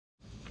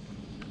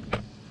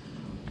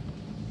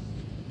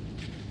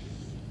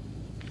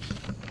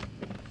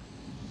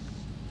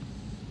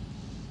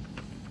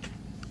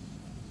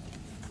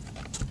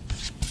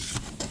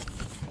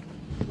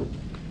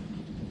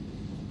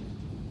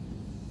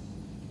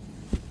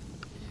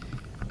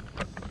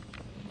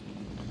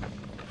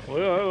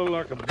Well, that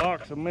looks like a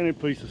box of mini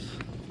pieces.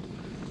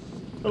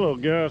 Hello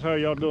guys, how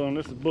y'all doing?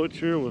 This is Butch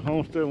here with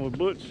Homesteading with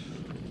Butch.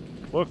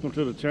 Welcome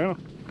to the channel.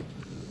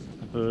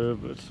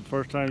 If it's the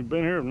first time you've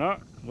been here, if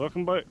not,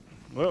 welcome back.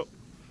 Well,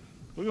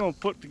 we're gonna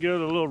put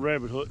together a little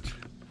rabbit hutch.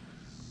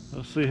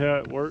 Let's see how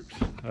it works.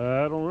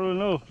 I don't really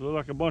know. It looks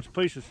like a bunch of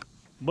pieces,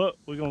 but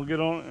we're gonna get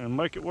on it and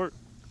make it work.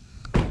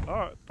 All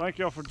right, thank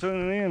y'all for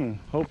tuning in and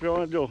hope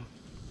y'all enjoy.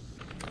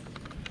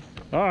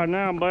 All right,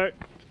 now I'm back.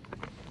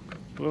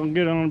 We're gonna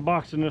get on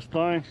unboxing this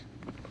thing.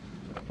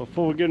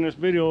 Before we get in this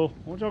video,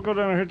 why don't y'all go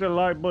down and hit that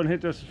like button, hit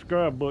that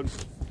subscribe button.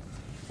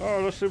 All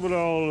right, let's see what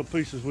all the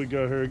pieces we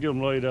got here. Get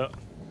them laid out.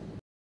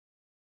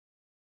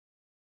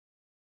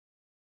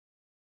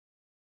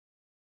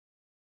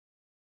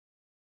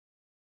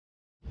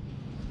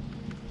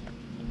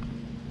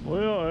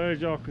 Well,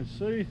 as y'all can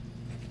see,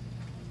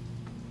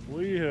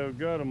 we have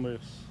got a mess.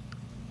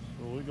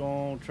 So we're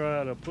gonna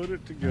try to put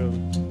it together.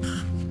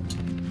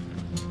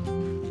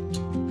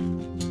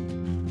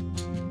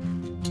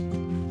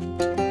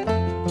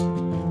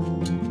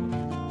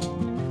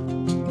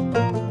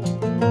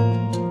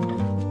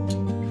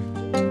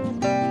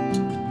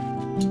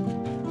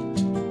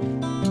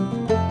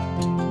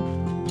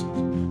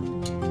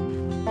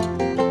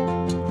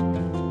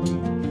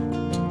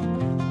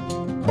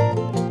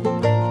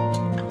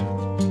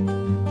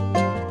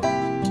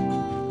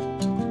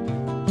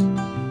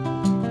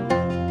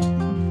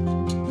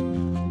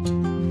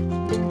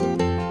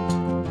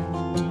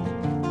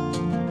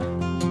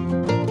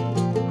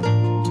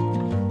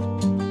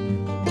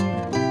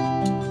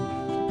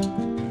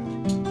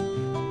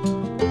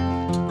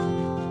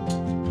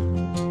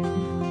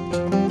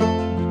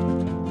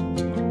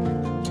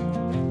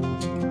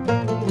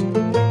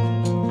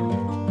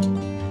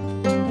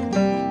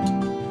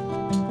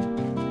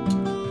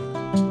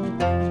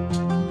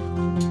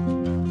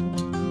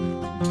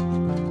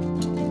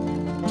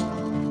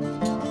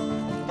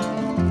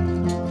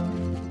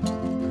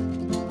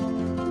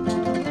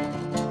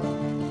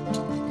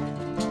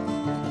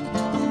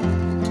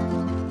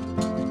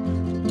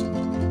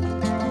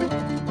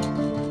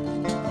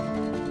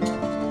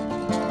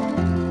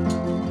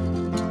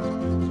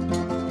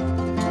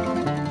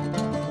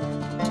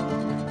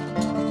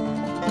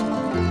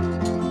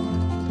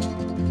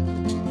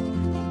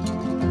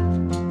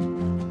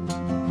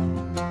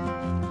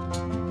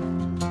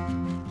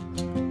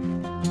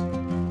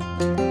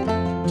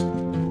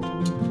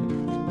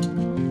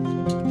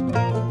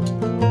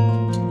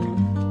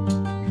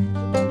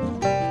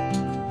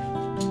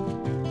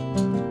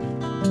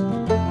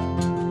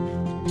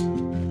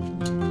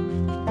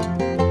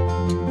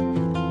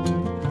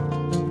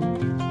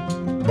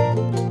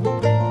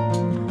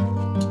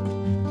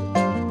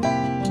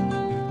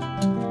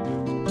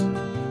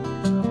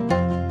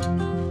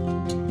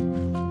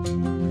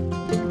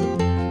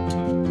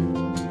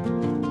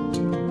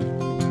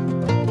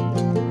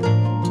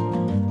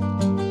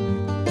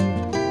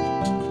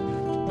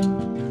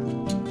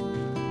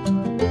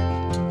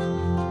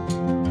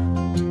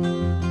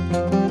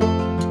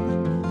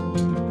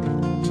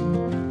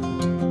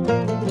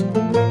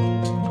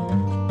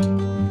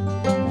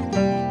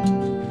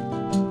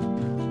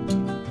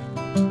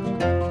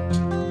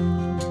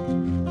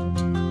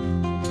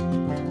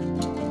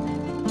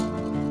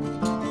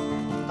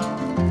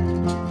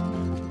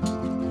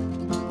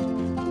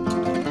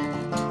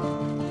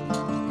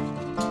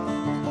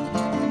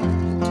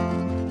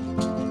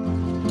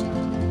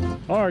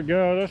 Alright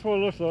guys, that's what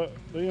it looks like,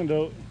 the end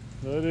of it.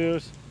 That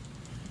is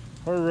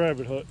her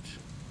rabbit hutch.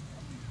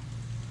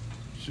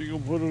 She gonna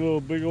put a little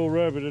big old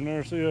rabbit in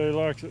there, see how he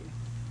likes it.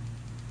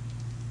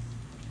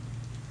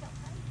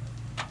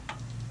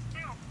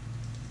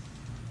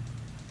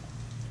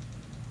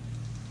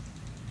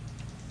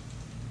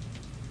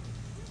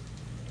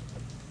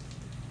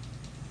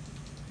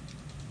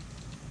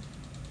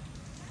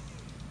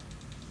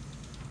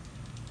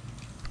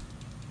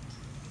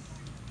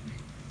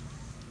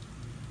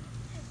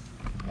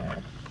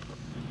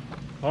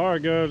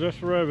 Alright guys, that's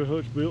the rabbit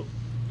hutch built.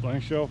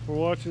 Thanks y'all for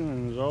watching,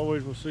 and as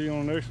always, we'll see you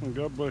on the next one.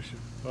 God bless you.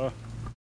 Bye.